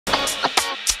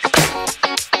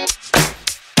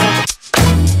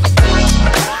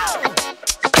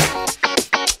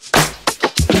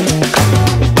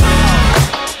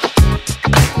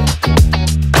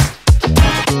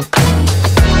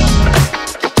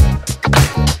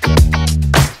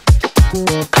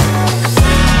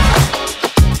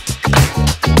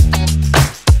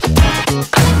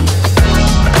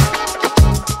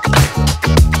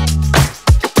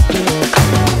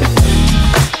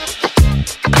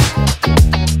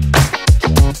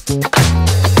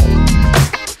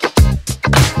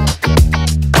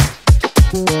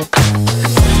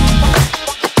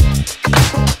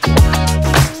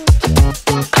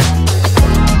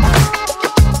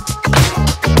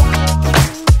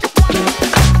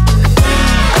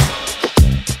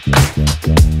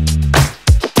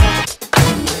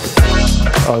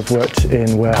I've worked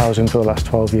in warehousing for the last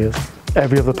 12 years.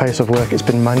 Every other place I've worked, it's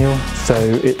been manual, so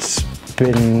it's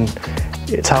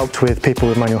helped with people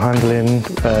with manual handling,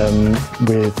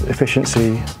 with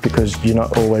efficiency, because you're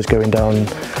not always going down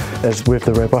as with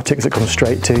the robotics. It comes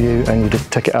straight to you and you just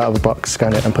take it out of the box,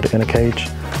 scan it and put it in a cage.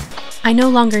 I no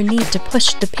longer need to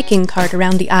push the picking cart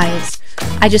around the aisles.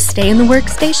 I just stay in the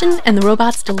workstation and the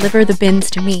robots deliver the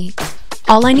bins to me.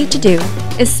 All I need to do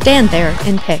is stand there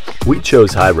and pick. We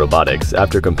chose Robotics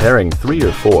after comparing 3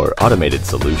 or 4 automated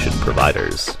solution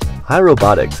providers.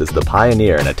 Robotics is the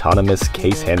pioneer in autonomous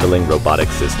case-handling robotic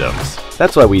systems.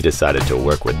 That's why we decided to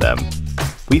work with them.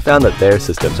 We found that their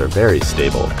systems are very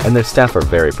stable and their staff are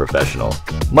very professional,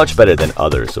 much better than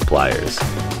other suppliers.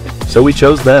 So we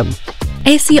chose them.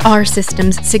 ACR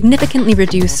systems significantly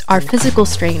reduce our physical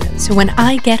strain, so when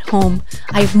I get home,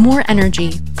 I have more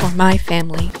energy for my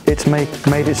family. It's made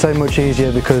it so much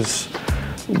easier because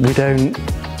we don't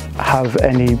have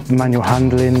any manual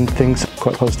handling things.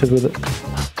 Quite positive with it.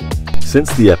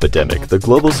 Since the epidemic, the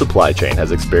global supply chain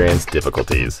has experienced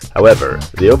difficulties. However,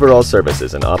 the overall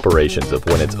services and operations of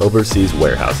Winit's overseas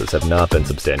warehouses have not been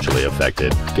substantially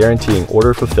affected, guaranteeing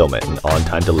order fulfillment and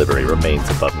on-time delivery remains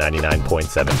above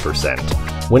 99.7%.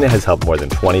 Winit has helped more than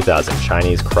 20,000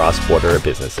 Chinese cross-border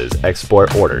businesses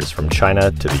export orders from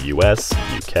China to the US,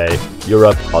 UK,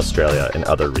 Europe, Australia, and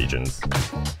other regions.